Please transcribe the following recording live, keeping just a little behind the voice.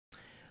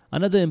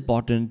Another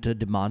important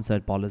demand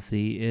side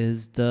policy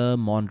is the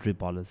monetary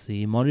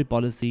policy. Monetary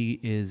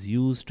policy is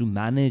used to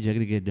manage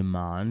aggregate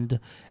demand,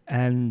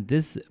 and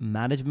this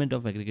management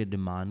of aggregate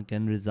demand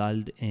can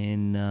result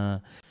in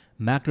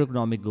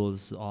macroeconomic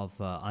goals of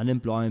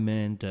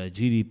unemployment,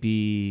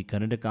 GDP,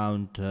 current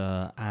account,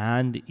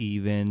 and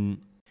even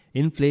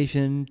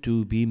inflation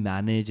to be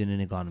managed in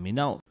an economy.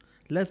 Now,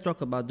 let's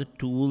talk about the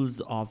tools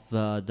of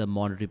the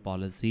monetary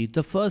policy.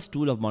 The first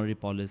tool of monetary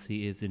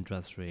policy is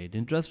interest rate.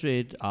 Interest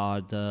rate are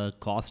the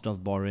cost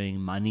of borrowing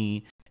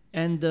money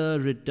and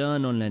the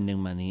return on lending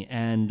money,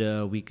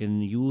 and we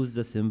can use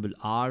the symbol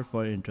R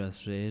for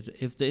interest rate.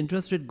 If the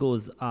interest rate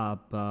goes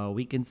up,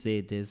 we can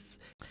say this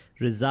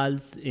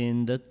results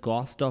in the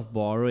cost of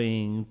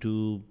borrowing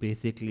to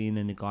basically in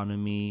an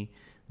economy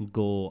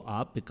go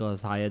up,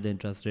 because higher the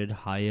interest rate,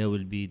 higher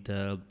will be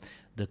the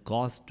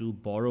cost to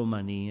borrow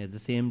money. At the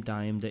same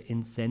time, the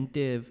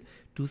incentive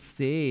to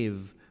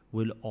save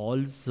will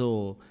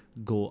also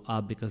go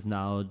up, because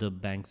now the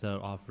banks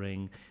are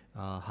offering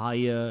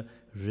higher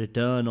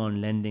return on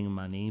lending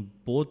money.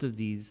 Both of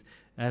these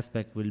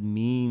aspects will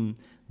mean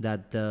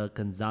that the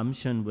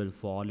consumption will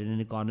fall in an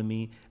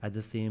economy. At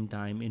the same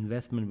time,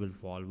 investment will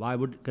fall. Why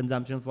would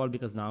consumption fall?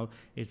 Because now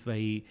it's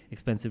very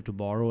expensive to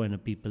borrow,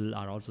 and people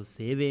are also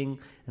saving,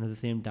 and at the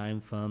same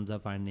time firms are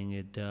finding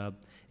it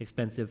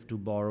expensive to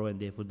borrow, and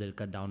therefore they'll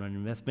cut down on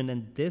investment,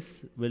 and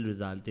this will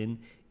result in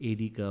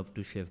AD curve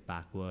to shift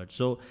backward.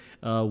 So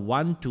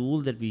one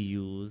tool that we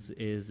use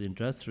is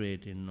interest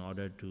rate in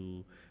order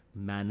to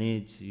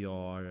manage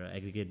your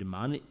aggregate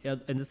demand.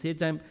 At the same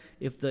time,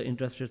 if the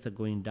interest rates are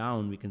going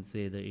down, we can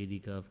say the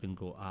AD curve can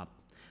go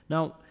up.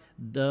 Now,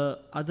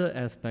 the other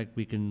aspect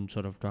we can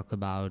sort of talk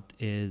about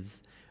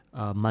is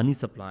money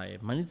supply.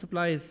 Money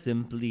supply is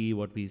simply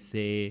what we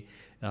say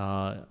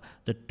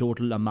the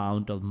total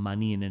amount of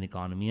money in an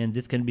economy, and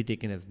this can be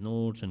taken as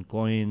notes and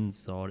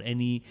coins or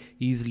any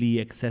easily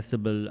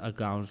accessible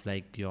accounts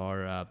like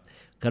your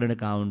current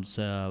accounts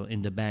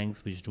in the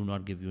banks, which do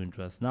not give you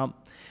interest. Now,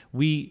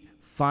 we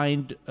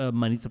find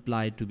money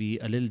supply to be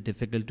a little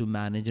difficult to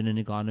manage in an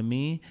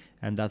economy,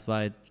 and that's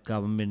why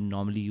government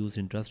normally use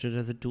interest rate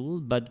as a tool.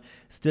 But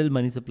still,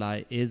 money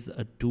supply is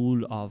a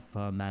tool of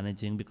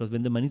managing, because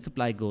when the money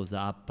supply goes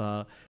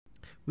up,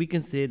 we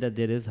can say that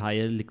there is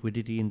higher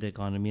liquidity in the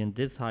economy, and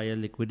this higher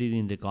liquidity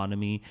in the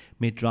economy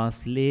may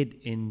translate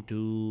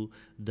into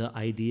the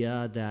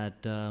idea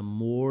that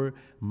more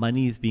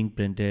money is being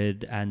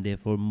printed, and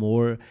therefore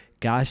more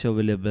cash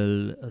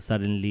available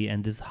suddenly.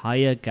 And this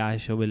higher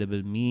cash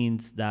available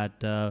means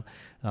that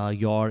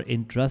your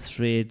interest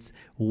rates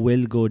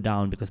will go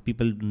down, because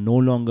people no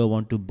longer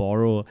want to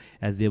borrow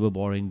as they were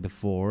borrowing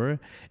before.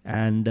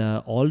 And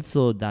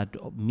also that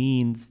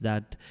means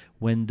that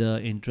when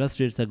the interest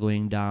rates are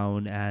going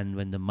down and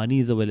when the money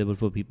is available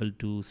for people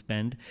to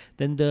spend,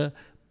 then the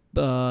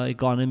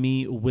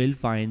economy will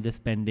find the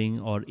spending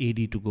or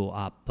AD to go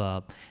up.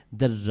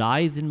 The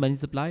rise in money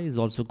supply is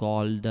also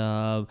called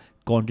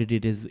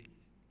quantitative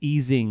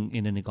easing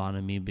in an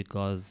economy,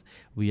 because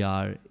we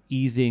are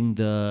easing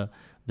the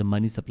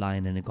money supply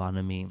in an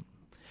economy.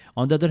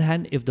 On the other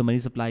hand, if the money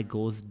supply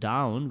goes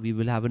down, we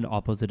will have an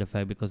opposite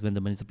effect, because when the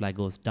money supply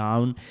goes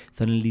down,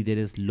 suddenly there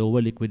is lower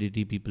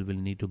liquidity, people will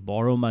need to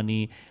borrow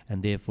money,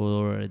 and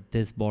therefore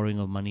this borrowing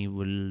of money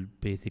will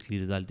basically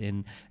result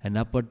in an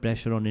upward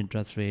pressure on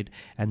interest rate,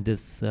 and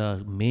this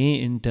may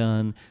in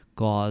turn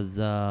cause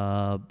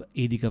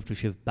AD curve to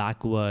shift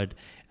backward,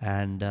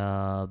 and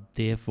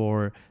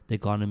therefore the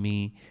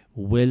economy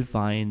will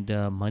find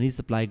money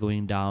supply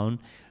going down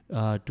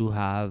to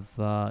have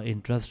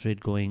interest rate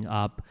going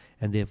up,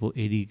 and therefore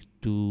AD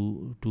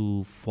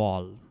to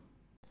fall.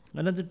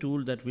 Another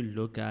tool that we'll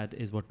look at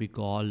is what we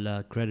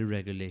call credit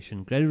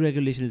regulation. Credit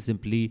regulation is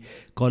simply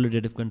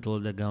qualitative control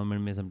that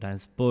government may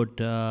sometimes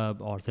put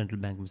or central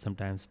bank may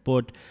sometimes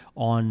put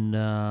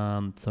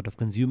on sort of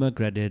consumer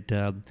credit,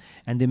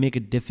 and they make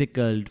it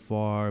difficult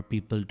for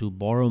people to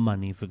borrow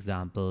money, for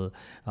example,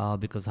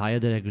 because higher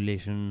the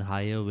regulation,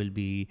 higher will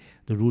be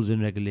the rules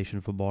and regulation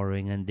for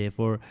borrowing, and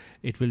therefore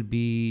it will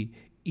be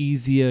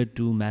easier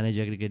to manage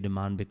aggregate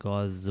demand,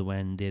 because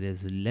when there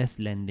is less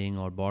lending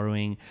or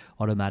borrowing,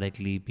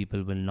 automatically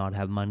people will not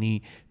have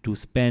money to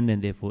spend,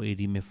 and therefore AD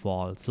may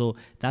fall. So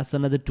that's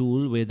another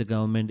tool where the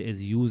government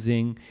is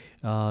using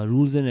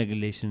rules and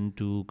regulation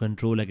to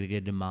control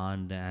aggregate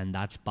demand, and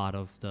that's part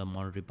of the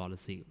monetary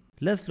policy.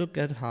 Let's look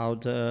at how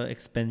the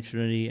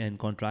expansionary and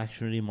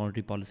contractionary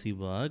monetary policy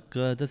work.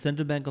 The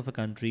central bank of a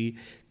country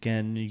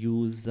can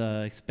use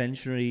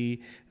expansionary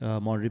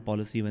monetary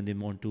policy when they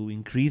want to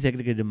increase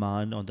aggregate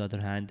demand. On the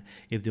other hand,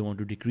 if they want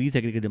to decrease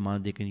aggregate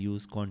demand, they can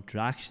use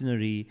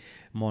contractionary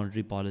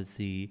monetary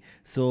policy.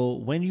 So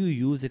when you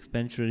use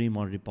expansionary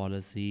monetary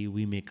policy,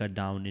 we may cut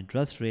down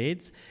interest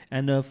rates,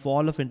 and a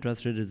fall of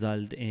interest rate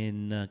result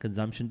in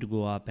consumption to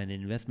go up and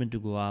investment to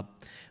go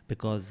up,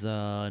 because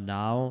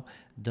now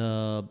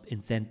the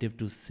incentive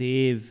to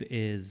save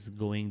is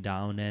going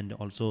down, and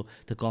also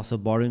the cost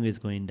of borrowing is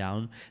going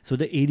down. So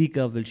the AD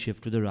curve will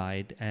shift to the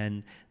right,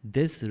 and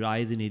this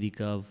rise in AD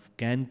curve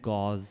can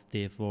cause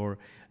therefore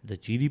the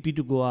GDP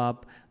to go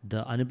up,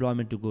 the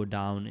unemployment to go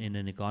down in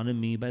an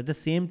economy. But at the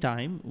same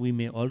time, we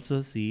may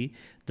also see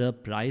the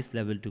price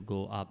level to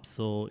go up.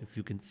 So if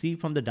you can see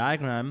from the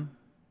diagram,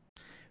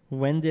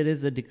 when there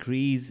is a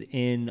decrease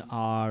in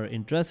our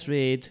interest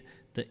rate,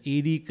 the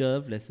AD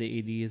curve, let's say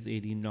AD is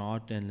AD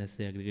naught, and let's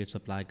say aggregate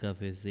supply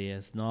curve is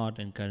AS naught,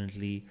 and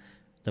currently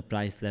the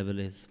price level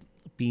is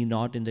P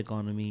naught in the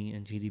economy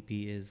and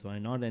GDP is Y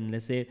naught. And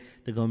let's say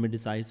the government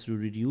decides to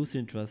reduce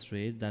interest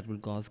rate, that will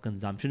cause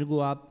consumption to go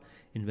up,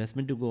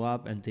 investment to go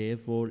up, and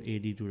therefore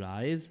AD to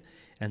rise.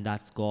 And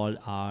that's called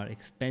our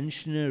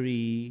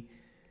expansionary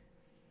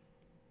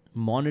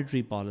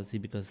monetary policy,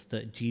 because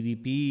the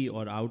GDP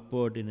or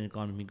output in an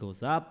economy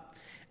goes up,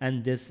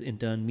 and this in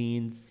turn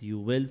means you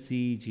will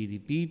see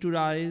GDP to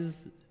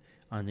rise,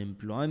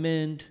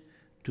 unemployment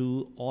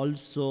to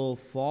also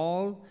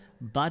fall.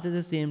 But at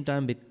the same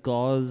time,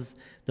 because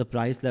the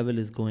price level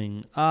is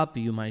going up,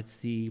 you might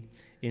see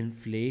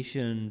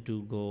inflation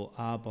to go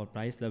up or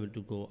price level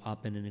to go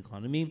up in an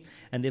economy.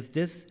 And if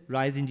this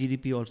rise in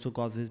GDP also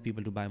causes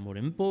people to buy more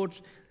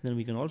imports, then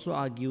we can also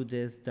argue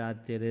this,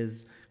 that there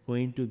is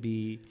going to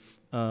be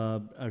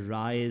a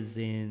rise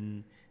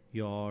in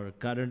your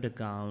current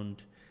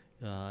account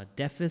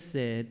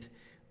deficit,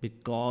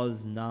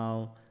 because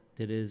now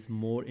there is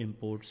more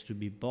imports to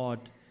be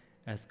bought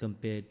as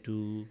compared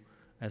to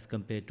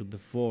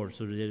before.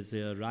 So there is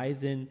a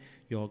rise in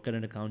your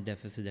current account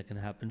deficit that can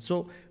happen.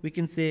 So we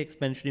can say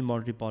expansionary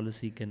monetary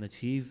policy can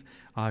achieve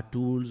our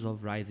tools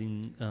of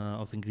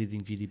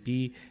increasing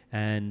GDP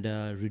and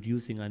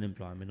reducing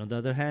unemployment. On the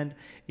other hand,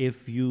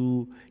 if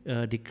you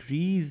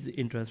decrease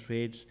interest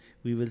rates,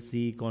 we will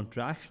see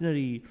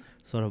contractionary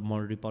sort of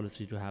monetary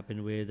policy to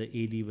happen, where the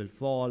AD will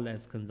fall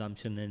as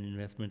consumption and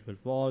investment will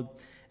fall,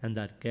 and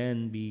that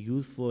can be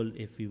useful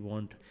if we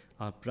want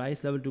our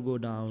price level to go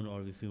down,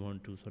 or if we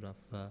want to sort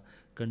of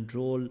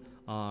control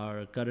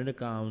our current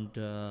account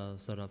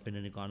sort of in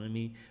an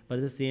economy. But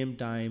at the same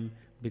time,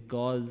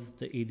 because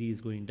the AD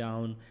is going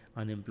down,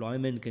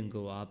 unemployment can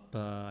go up.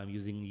 I'm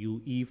using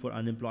UE for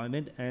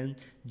unemployment, and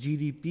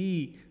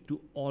GDP to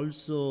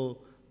also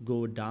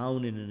go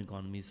down in an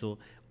economy. So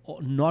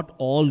not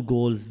all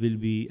goals will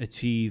be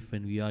achieved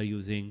when we are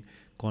using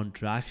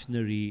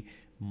contractionary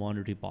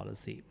monetary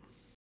policy.